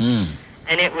 Mm.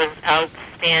 and it was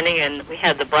outstanding. And we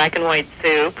had the black and white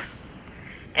soup,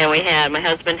 and my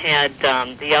husband had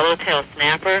the yellowtail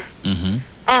snapper. Mm-hmm.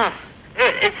 Oh,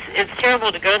 it's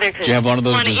terrible to go there because Did you have one of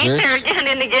those want to eat desserts? there again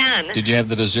and again. Did you have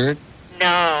the dessert?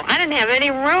 No, I didn't have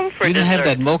any room for You didn't dessert.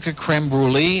 have that mocha creme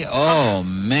brulee? Oh,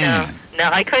 man. No,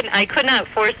 I could not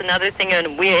force another thing.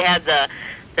 And we had the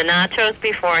nachos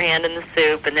beforehand and the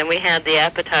soup, and then we had the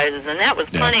appetizers, and that was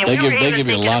plenty. Yeah, And we were they even give you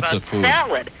thinking lots about of food.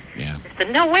 Salad. Yeah. I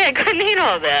said, no way, I couldn't eat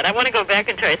all that. I want to go back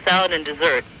and try salad and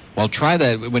dessert. Well, try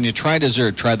that. When you try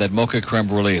dessert, try that mocha creme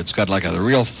brulee. It's got like a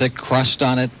real thick crust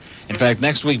on it. In fact,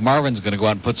 next week, Marvin's going to go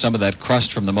out and put some of that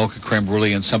crust from the mocha creme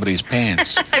brulee in somebody's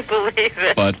pants. I believe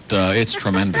it. But it's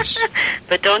tremendous.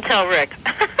 But don't tell Rick.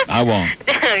 I won't.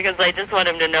 Because I just want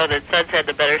him to know that Suds had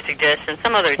the better suggestion.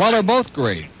 Some other Well, they're both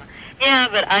great. Yeah,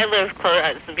 but I live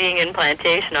close. Being in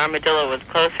Plantation, Armadillo was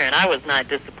closer, and I was not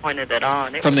disappointed at all.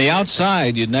 And it From was, the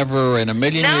outside, you'd never, in a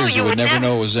million years, you would never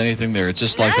know it was anything there. It's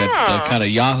just like that kind of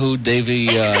Yahoo Davy.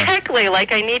 exactly,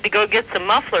 like I need to go get some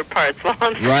muffler parts while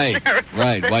I'm Right, there.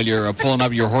 right. While you're pulling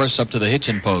up your horse up to the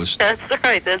hitching post. That's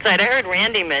right. That's right. I heard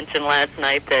Randy mention last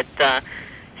night that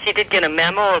she did get a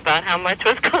memo about how much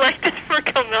was collected for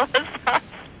Camilla's house.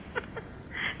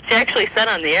 She actually said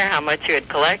on the air how much you had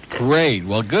collected. Great.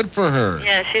 Well, good for her.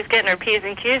 Yeah, she's getting her P's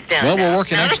and Q's down. Well, now.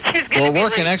 we're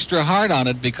working extra hard on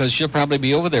it because she'll probably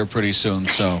be over there pretty soon.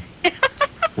 So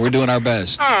we're doing our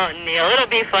best. Oh, Neil, it'll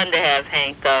be fun to have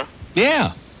Hank, though.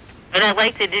 Yeah. And I'd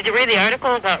like to. Did you read the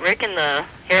article about Rick and the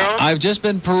Herald? I've just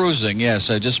been perusing. Yes,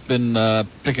 I've just been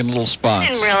picking little I spots.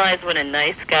 didn't realize what a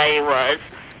nice guy he was.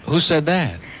 Who said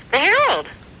that? The Herald.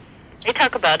 They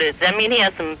talk about it. I mean, he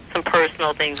has some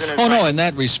personal things in his life. No, in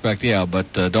that respect, yeah,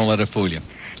 but don't let it fool you.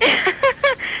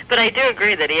 But I do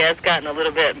agree that he has gotten a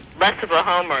little bit less of a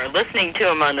homer. Listening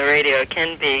to him on the radio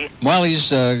can be... Well,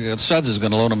 Suds is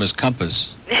going to loan him his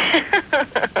compass.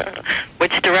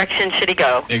 Which direction should he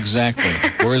go? Exactly.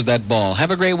 Where's that ball? Have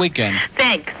a great weekend.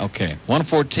 Thanks. Okay.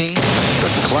 114. The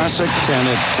Classic 10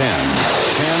 at 10.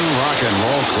 10 rock and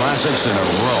roll classics in a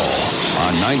row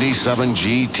on 97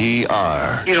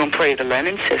 GTR. You don't play the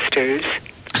Lennon Sisters.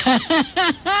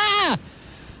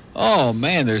 Oh,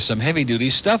 man, there's some heavy-duty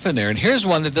stuff in there. And here's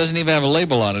one that doesn't even have a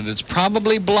label on it. It's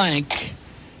probably blank.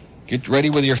 Get ready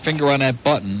with your finger on that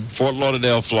button. Fort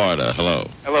Lauderdale, Florida. Hello.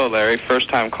 Hello, Larry.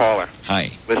 First-time caller.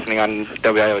 Hi. Listening on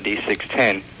WIOD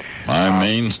 610.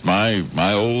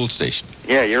 My old station.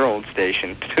 Yeah, your old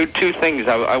station. Two things.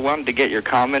 I wanted to get your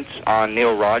comments on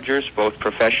Neil Rogers, both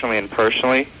professionally and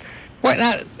personally. Well,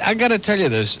 now, I got to tell you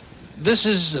this.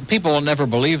 People will never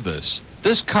believe this.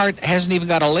 This cart hasn't even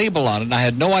got a label on it, and I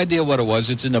had no idea what it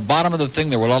was. It's in the bottom of the thing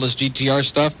there with all this GTR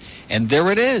stuff, and there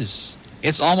it is.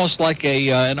 It's almost like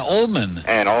an Ullman.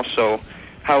 And also,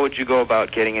 how would you go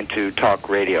about getting into talk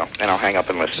radio? And I'll hang up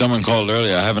and listen. Someone called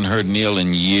earlier. I haven't heard Neil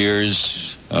in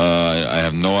years. I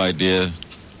have no idea.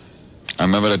 I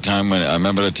remember the time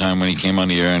when he came on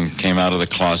the air and came out of the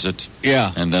closet.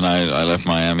 Yeah. And then I left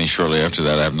Miami shortly after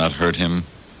that. I have not heard him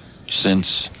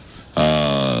since.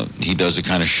 He does a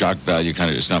kind of shock value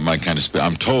it's not my kind of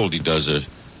I'm told he does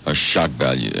a shock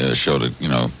value show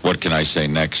to, what can I say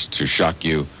next to shock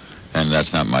you, and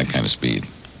that's not my kind of speed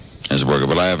as a worker,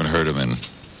 but I haven't heard him in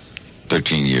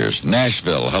 13 years.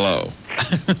 Nashville, hello.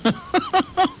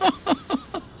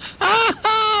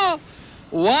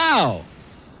 Wow.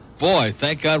 Boy,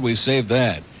 thank God we saved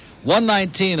that.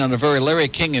 119 on a very Larry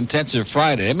King intensive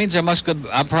Friday. That means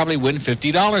I'll probably win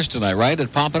 $50 tonight, right,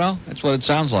 at Pompano? That's what it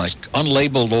sounds like.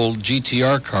 Unlabeled old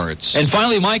GTR carts. And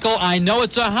finally, Michael, I know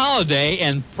it's a holiday,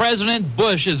 and President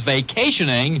Bush is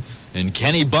vacationing in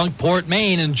Kennebunkport,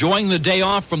 Maine, enjoying the day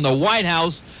off from the White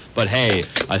House. But hey,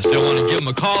 I still want to give him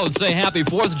a call and say happy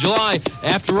 4th of July.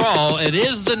 After all, it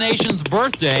is the nation's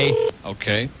birthday.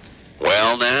 Okay.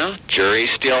 Well, now, jury's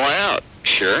still out.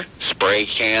 Sure, spray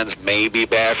cans may be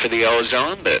bad for the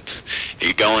ozone, but if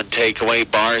you go and take away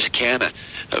Bar's can of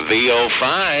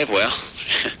VO5, well,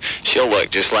 she'll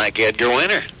look just like Edgar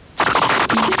Winter.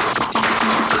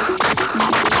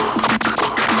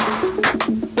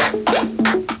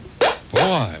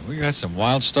 Boy, we got some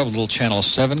wild stuff. A little Channel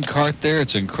 7 cart there.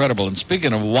 It's incredible. And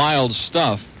speaking of wild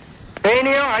stuff... Hey,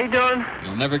 Neil, how you doing?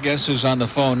 You'll never guess who's on the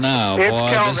phone now. It's Boy,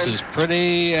 Calvin. This is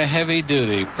pretty heavy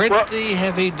duty.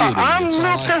 Heavy duty. I'm a That's little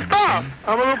all I can pissed off. say.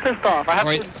 I'm a little pissed off. I have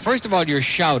All right, first of all, you're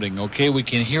shouting, okay? We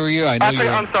can hear you. I'm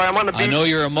sorry, I'm on the beach. I know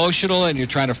you're emotional and you're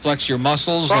trying to flex your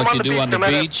muscles Well, I'm like on you the do beach. on the I'm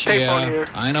at a beach. payphone here.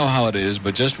 I know how it is,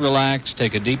 but just relax,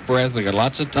 take a deep breath. We got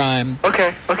lots of time.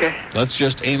 Okay. Let's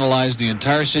just analyze the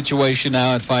entire situation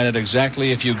now and find out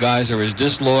exactly if you guys are as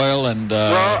disloyal and...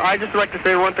 Well, I just like to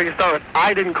say one thing to start with.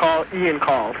 I didn't call. Ian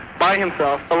called. By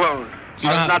himself, alone. I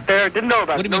was not there, didn't know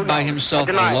about it. What do you mean by himself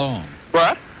alone?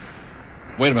 What?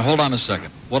 Wait a minute, hold on a second.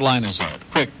 What line is that?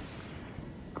 Quick.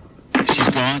 She's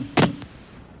gone?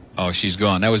 Oh, she's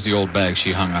gone. That was the old bag.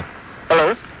 She hung up.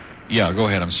 Hello? Yeah, go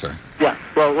ahead. I'm sorry. Yeah,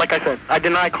 well, like I said, I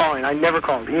deny calling. I never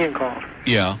called. Ian called.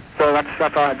 Yeah. So that's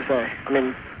all I had to say. I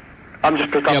mean, I'm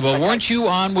just pissed off. Yeah, but weren't you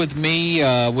on with me,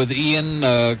 with Ian,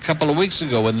 a couple of weeks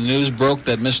ago when the news broke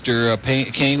that Mr.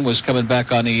 Kane was coming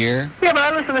back on the air? Yeah, but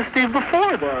I listened to Steve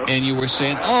before, though. And you were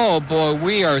saying, oh, boy,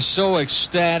 we are so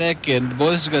ecstatic, and, boy,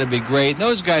 this is going to be great. And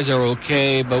those guys are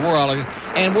okay, but we're all...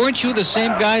 And weren't you the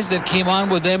same guys that came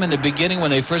on with them in the beginning when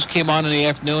they first came on in the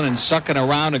afternoon and sucking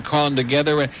around and calling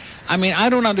together? I mean, I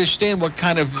don't understand what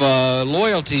kind of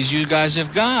loyalties you guys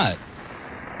have got.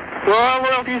 Well, our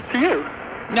loyalties to you.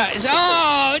 No,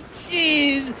 oh,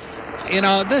 jeez. You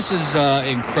know, this is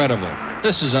incredible.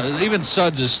 This is even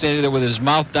Suds is standing there with his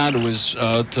mouth down to his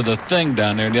to the thing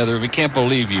down there in the other room. He can't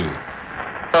believe you.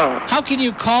 How can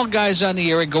you call guys on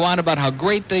the air and go on about how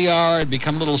great they are and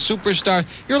become little superstars?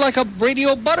 You're like a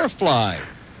radio butterfly.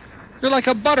 You're like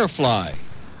a butterfly.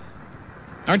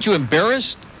 Aren't you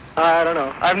embarrassed? I don't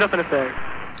know. I have nothing to say.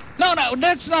 No,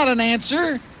 that's not an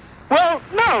answer. Well,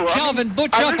 no. Calvin,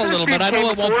 butch up a little bit. I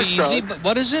know it won't be easy, but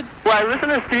what is it? Well, I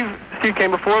listened to Steve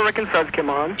Kane before Rick and Suds came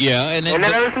on. Yeah, and then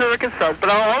I listened to Rick and Suds,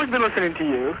 but I've always been listening to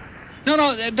you.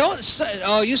 No, don't.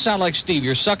 Oh, you sound like Steve.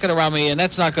 You're sucking around me, and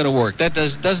that's not going to work. That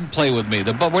doesn't play with me.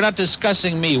 But we're not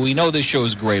discussing me. We know this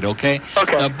show's great, okay?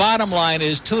 Okay. The bottom line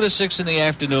is 2 to 6 in the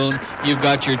afternoon. You've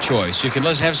got your choice. You can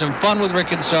have some fun with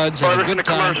Rick and Suds, have a good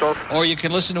time, or you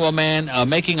can listen to a man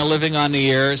making a living on the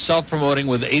air, self-promoting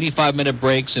with 85-minute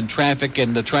breaks and traffic,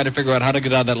 and try to figure out how to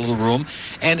get out of that little room.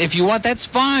 And if you want, that's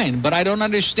fine. But I don't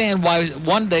understand why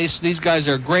one day these guys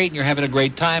are great and you're having a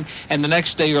great time, and the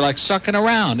next day you're like sucking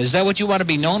around. Is that what you want to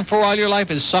be known for all your life,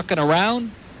 is sucking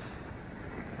around?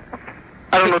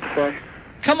 I don't know what to say.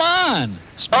 Come on.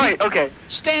 All right, okay.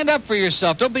 Stand up for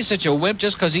yourself. Don't be such a wimp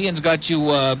just because Ian's got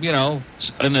you,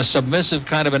 in a submissive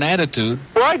kind of an attitude.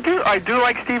 Well, I do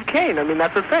like Steve Kane. I mean,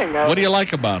 that's the thing. What do you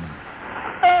like about him?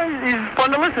 He's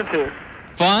fun to listen to.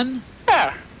 Fun?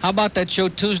 Yeah. How about that show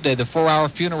Tuesday, the 4-hour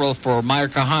funeral for Meyer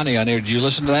Kahane on air? Did you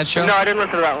listen to that show? No, I didn't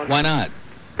listen to that one. Why not?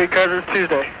 Because it's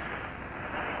Tuesday.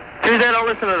 Tuesday, I don't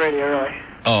listen to the radio, really.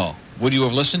 Oh. Would you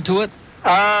have listened to it?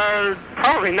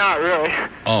 Probably not, really.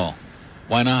 Oh.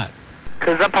 Why not?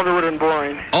 Because that probably would have been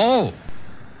boring. Oh.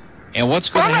 And what's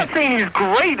going to happen? I'm not saying he's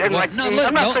great, and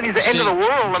I'm not saying he's the end of the world.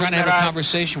 I'm trying to have a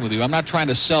conversation with you. I'm not trying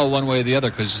to sell one way or the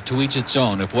other, because to each its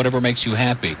own, if whatever makes you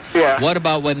happy. Yeah. What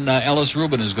about when Ellis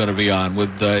Rubin is going to be on?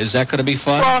 Is that going to be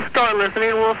fun? Well, I'll start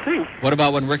listening, and we'll see. What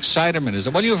about when Rick Siderman is?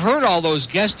 Well, you've heard all those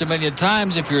guests a million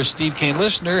times if you're a Steve Kane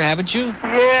listener, haven't you?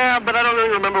 Yeah, but I don't really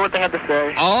remember what they had to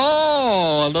say.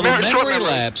 Oh, a little memory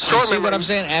lapse. You see what I'm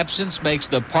saying? Absence makes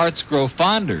the parts grow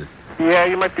fonder. Yeah,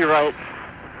 you might be right.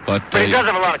 But he does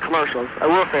have a lot of commercials. I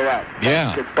will say that.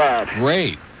 Yeah. It's bad.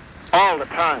 Great. All the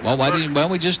time. Well, why don't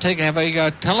we just have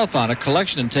a telethon, a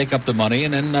collection, and take up the money,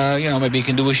 and then, maybe you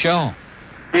can do a show.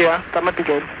 Yeah, that might be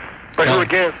good. But who would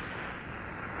give?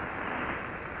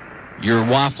 You're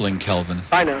waffling, Kelvin.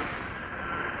 I know.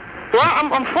 Well,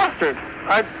 I'm flustered.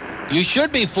 You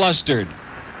should be flustered.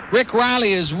 Rick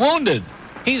Riley is wounded.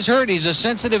 He's hurt. He's a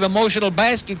sensitive, emotional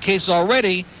basket case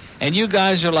already, and you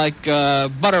guys are like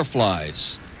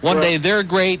butterflies. One day they're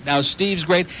great, now Steve's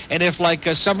great, and if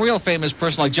some real famous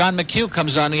person like John McHugh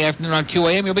comes on the afternoon on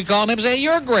QAM, you'll be calling him and say,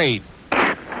 you're great.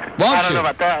 Won't you? I don't know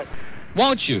about that.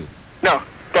 Won't you? No,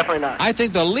 definitely not. I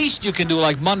think the least you can do,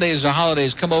 like Mondays or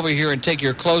holidays, come over here and take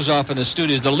your clothes off in the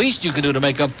studio is the least you can do to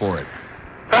make up for it.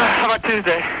 How about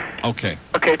Tuesday? Okay.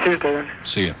 Okay, Tuesday then.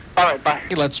 See you. All right, bye.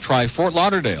 Hey, let's try Fort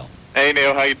Lauderdale. Hey,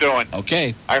 Neil, how you doing?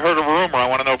 Okay. I heard a rumor. I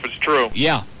want to know if it's true.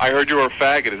 Yeah. I heard you were a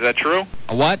faggot. Is that true?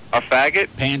 A what? A faggot?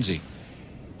 Pansy.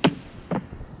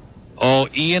 Oh,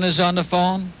 Ian is on the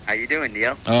phone? How you doing,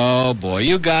 Neil? Oh, boy.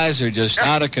 You guys are just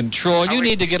out of control. You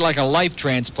need to get like a life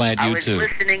transplant, you two. I was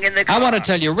listening in the car. I want to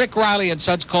tell you, Rick Riley and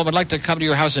Suds Coleman would like to come to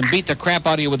your house and beat the crap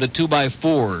out of you with a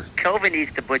 2x4. Kelvin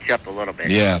needs to butch up a little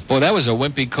bit. Yeah. Boy, that was a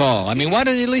wimpy call. I mean, why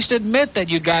don't you at least admit that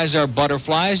you guys are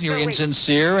butterflies and you're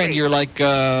insincere and you're like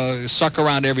suck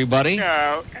around everybody?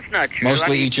 No, that's not true.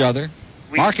 Mostly each other.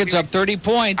 Market's up 30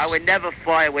 points. I would never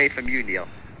fly away from you, Neil.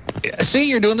 See,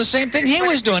 you're doing the same thing he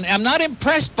was doing. I'm not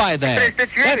impressed by that.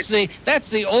 That's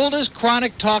the oldest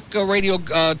chronic talk radio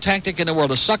tactic in the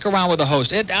world, to suck around with a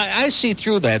host. I see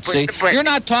through that, see. You're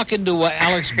not talking to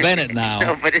Alex Bennett now.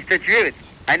 No, but it's the truth.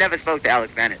 I never spoke to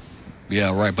Alex Bennett.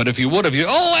 Yeah, right. But if you would have,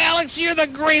 oh, Alex, you're the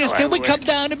greatest. Can we come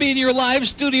down to be in your live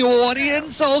studio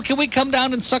audience? Oh, can we come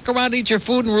down and suck around, eat your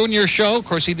food, and ruin your show? Of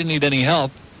course, he didn't need any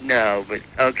help. No, but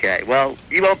okay. Well,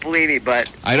 you won't believe me,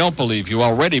 but... I don't believe you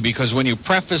already, because when you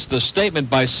preface the statement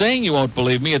by saying you won't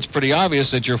believe me, it's pretty obvious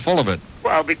that you're full of it.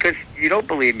 Well, because you don't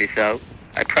believe me, so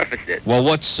I prefaced it. Well,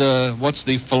 what's the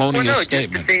felonious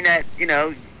statement? Just the thing that,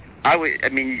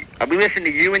 we listened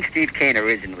to you and Steve Kane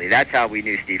originally. That's how we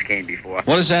knew Steve Kane before.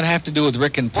 What does that have to do with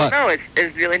Rick and Putt? Well, no,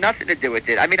 it's really nothing to do with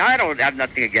it. I mean, I don't have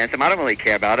nothing against him. I don't really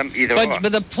care about him either.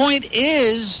 But the point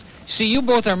is, see, you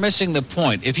both are missing the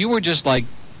point. If you were just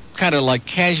kind of like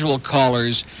casual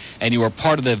callers and you were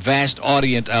part of the vast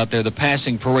audience out there, the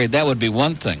passing parade, that would be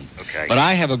one thing. Okay. But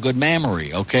I have a good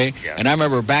memory, okay? Yeah. And I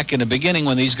remember back in the beginning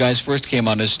when these guys first came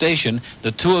on this station,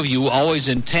 the two of you always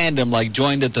in tandem, like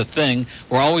joined at the thing,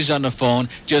 were always on the phone,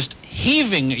 just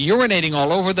heaving, urinating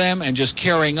all over them and just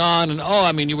carrying on.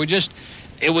 And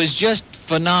it was just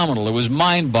phenomenal. It was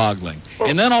mind-boggling.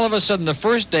 And then all of a sudden, the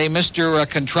first day, Mr.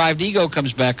 Contrived Ego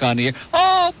comes back on the air.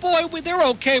 Oh, boy, they're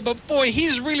okay, but, boy,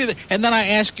 he's really... And then I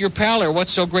ask your pal there,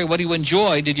 what's so great? What do you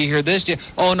enjoy? Did you hear this?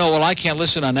 Oh, no, well, I can't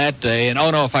listen on that day. And, oh,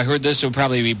 no, if I heard this, it would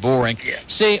probably be boring. Yeah.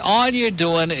 See, all you're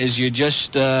doing is you're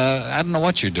just... I don't know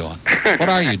what you're doing. What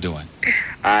are you doing?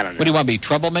 I don't know. What do you want to be,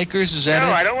 troublemakers? Is that it?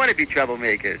 No, I don't want to be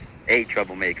troublemakers. a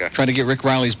troublemaker. Trying to get Rick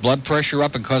Riley's blood pressure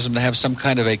up and cause him to have some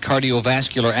kind of a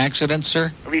cardiovascular accident,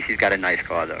 sir? At least he's got a nice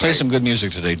car, though. Play some good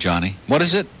music today, Johnny. What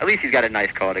is it? At least he's got a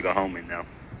nice car to go home in, though.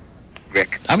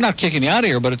 Rick. I'm not kicking you out of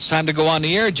here, but it's time to go on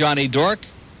the air, Johnny Dork.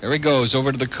 There he goes,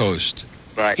 over to the coast.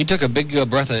 But he took a big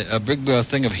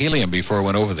thing of helium before he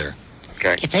went over there.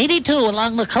 Okay. It's 82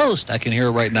 along the coast. I can hear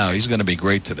it right now. He's going to be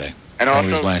great today. And also,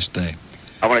 his last day.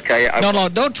 I want to tell you... No,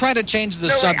 don't try to change the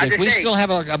subject. We still have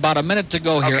about a minute to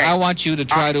go here. Okay. I want you to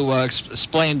try to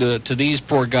explain to these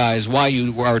poor guys why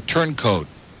you are a turncoat.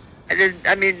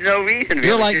 I mean, no reason,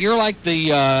 really. You're like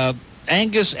the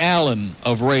Angus Allen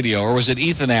of radio, or was it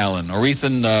Ethan Allen, or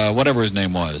Ethan, whatever his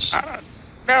name was?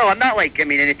 No, I'm not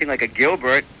anything like a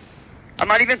Gilbert. I'm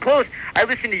not even close. I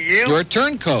listen to you. You're a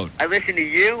turncoat. I listen to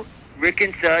you, Rick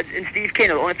and Suds, and Steve Kane.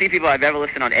 The only three people I've ever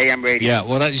listened on AM radio. Yeah,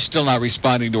 well, you're still not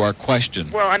responding to our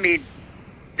question. Well,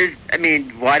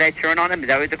 why'd I turn on them? Is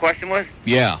that what the question was?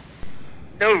 Yeah.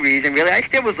 No reason, really. I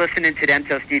still was listening to them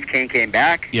till Steve Kane came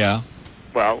back. Yeah.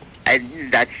 Well,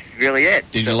 that's really it.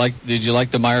 Did you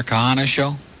like the Meyer Kahana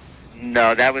show?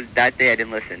 No, that day I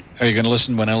didn't listen. Are you going to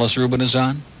listen when Ellis Rubin is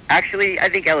on? Actually, I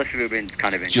think Ellis Rubin's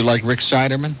kind of Did interesting. you like Rick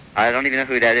Siderman? I don't even know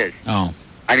who that is. Oh.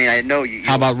 I mean, I know you.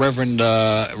 How about Reverend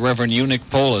Eunuch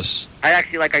Polis? I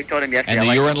told him yesterday. And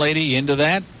the urine lady, you into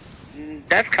that?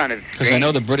 That's kind of because I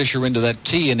know the British are into that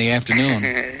tea in the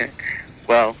afternoon.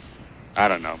 Well, I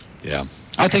don't know. Yeah.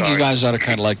 I think you guys ought to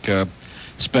kind of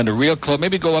spend a real close,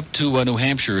 maybe go up to New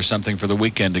Hampshire or something for the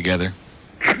weekend together.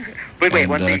 Wait,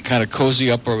 one week? Kind of cozy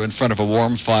up in front of a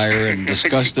warm fire and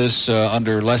discuss this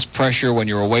under less pressure when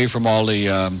you're away from all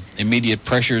the immediate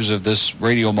pressures of this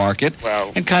radio market,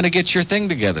 and kind of get your thing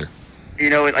together. You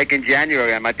know, like in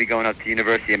January, I might be going up to the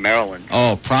University of Maryland.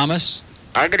 Oh, promise?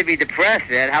 I'm going to be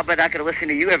depressed, Ed. How about I could listen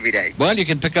to you every day? Well, you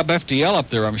can pick up FDL up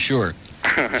there, I'm sure.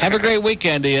 Have a great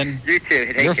weekend, Ian. You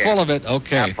too. You're full of it.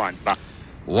 Okay. Have fun. Bye.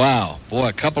 Wow. Boy,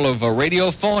 a couple of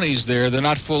radio phonies there. They're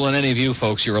not fooling any of you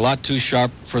folks. You're a lot too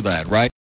sharp for that, right?